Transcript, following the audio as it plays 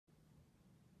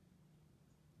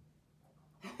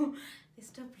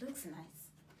this top looks nice.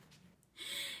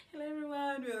 Hello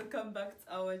everyone, welcome back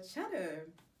to our channel.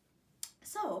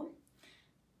 So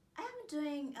I am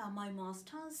doing my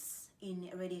master's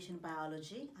in radiation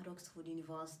biology at Oxford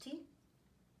University,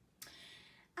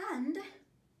 and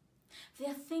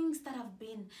there are things that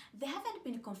they haven't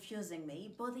been confusing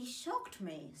me, but they shocked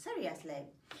me, seriously.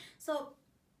 So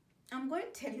I'm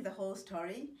going to tell you the whole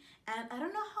story, and I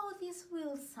don't know how this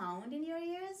will sound in your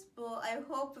ears, but I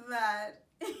hope that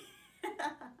it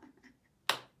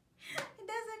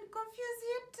doesn't confuse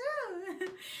you too.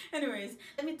 Anyways,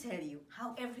 let me tell you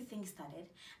how everything started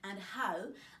and how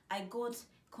I got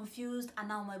confused, and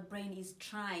now my brain is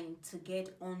trying to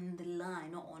get on the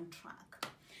line or on track.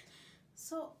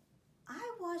 So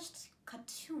I watched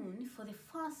cartoon for the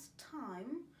first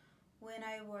time when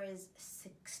I was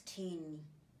 16.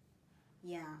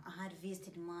 Yeah, I had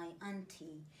visited my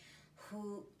auntie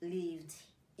who lived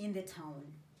in the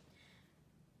town.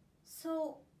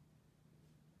 So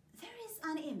there is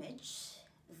an image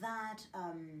that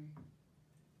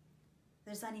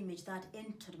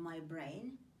entered my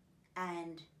brain,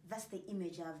 and that's the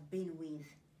image I've been with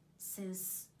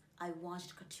since I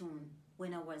watched cartoon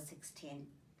when I was 16.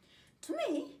 To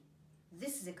me,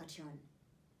 this is a cartoon.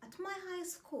 At my high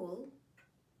school,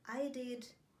 I did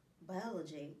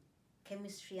biology,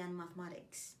 chemistry and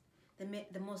mathematics.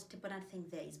 The most important thing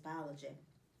there is biology.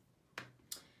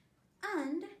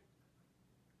 And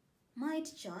my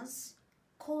teachers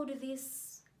called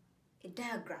this a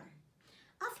diagram.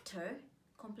 After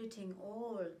completing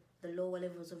all the lower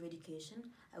levels of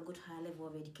education, I got higher level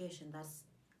of education, that's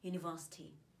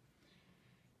university.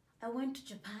 I went to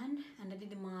Japan and I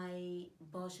did my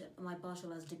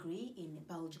bachelor's degree in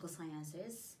biological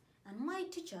sciences. And my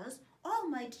teachers, all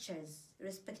my teachers,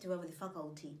 irrespective of the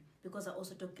faculty, because I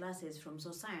also took classes from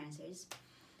social sciences,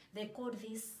 they called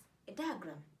this a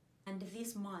diagram. And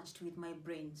this matched with my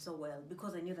brain so well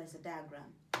because I knew that's a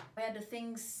diagram. Where do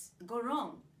things go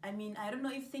wrong? I mean, I don't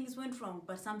know if things went wrong,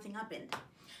 but something happened.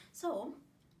 So,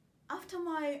 after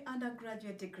my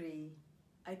undergraduate degree,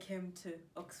 I came to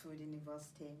Oxford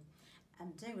University.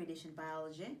 I'm doing radiation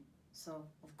biology, so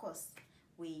of course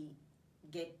we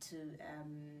get to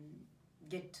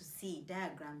see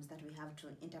diagrams that we have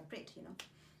to interpret, you know.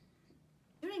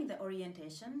 During the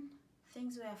orientation,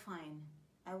 things were fine.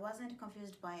 I wasn't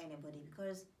confused by anybody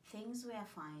because things were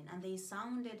fine and they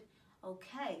sounded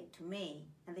okay to me,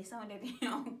 and they sounded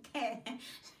okay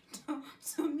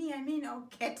to me. I mean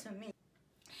okay to me.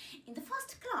 In the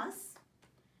first class,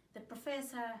 the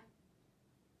professor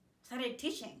started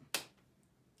teaching,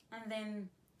 and then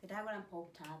the diagram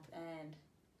popped up and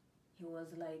he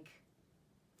was like,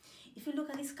 if you look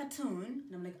at this cartoon,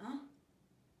 and I'm like, huh?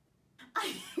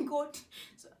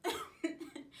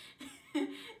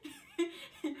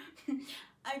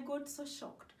 I got so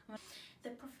shocked.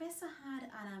 The professor had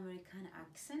an American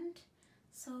accent,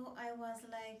 so I was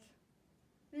like,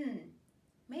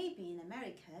 maybe in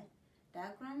America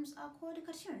diagrams are called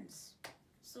cartoons.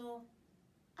 So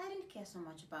I didn't care so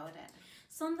much about it.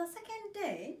 So on the second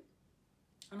day,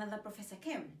 another professor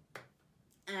came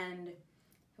and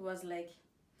he was like,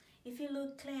 if you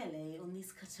look clearly on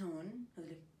this cartoon, I was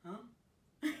like, huh?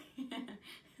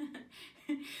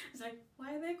 It's like,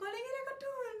 why are they calling it a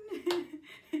cartoon?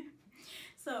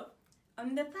 So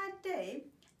on the third day,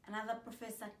 another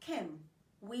professor came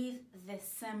with the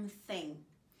same thing,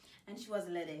 and she was a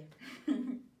lady.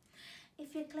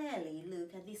 If you clearly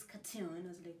look at this cartoon, I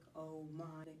was like, oh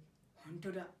my,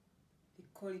 they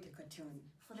call it a cartoon.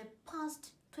 For the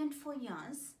past 24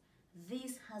 years,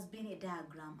 this has been a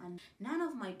diagram, and none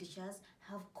of my teachers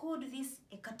have called this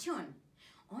a cartoon.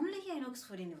 Only here in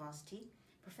Oxford University,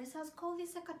 professors call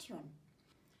this a cartoon.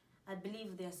 I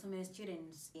believe there are so many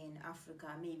students in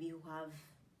Africa maybe who have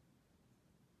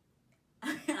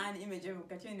an image of a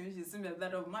cartoon which is similar to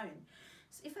that of mine.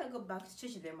 So if I go back to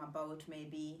teach them about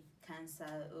maybe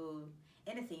cancer or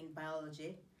anything in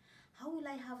biology, how will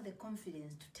I have the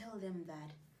confidence to tell them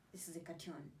that this is a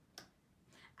cartoon?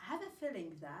 I have a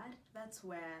feeling that that's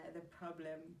where the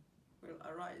problem will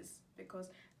arise, because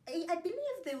I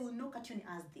believe they will know cartoon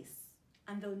as this,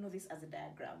 and they will know this as a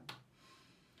diagram.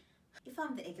 If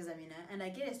I'm the examiner and I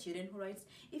get a student who writes,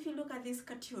 if you look at this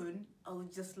cartoon, I'll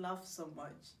just laugh so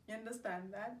much. You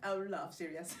understand that? I'll laugh,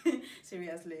 seriously.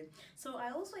 Seriously. So I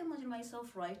also imagine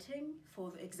myself writing for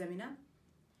the examiner.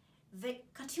 The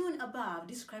cartoon above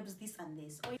describes this and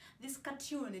this. Or this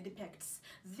cartoon depicts.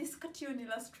 This cartoon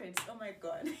illustrates. Oh my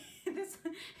god. This.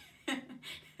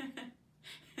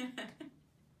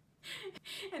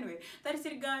 Anyway, that is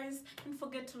it, guys. Don't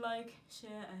forget to like,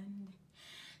 share, and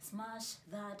smash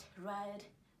that red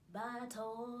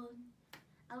button.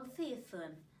 I'll see you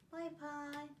soon. Bye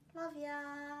bye. Love ya.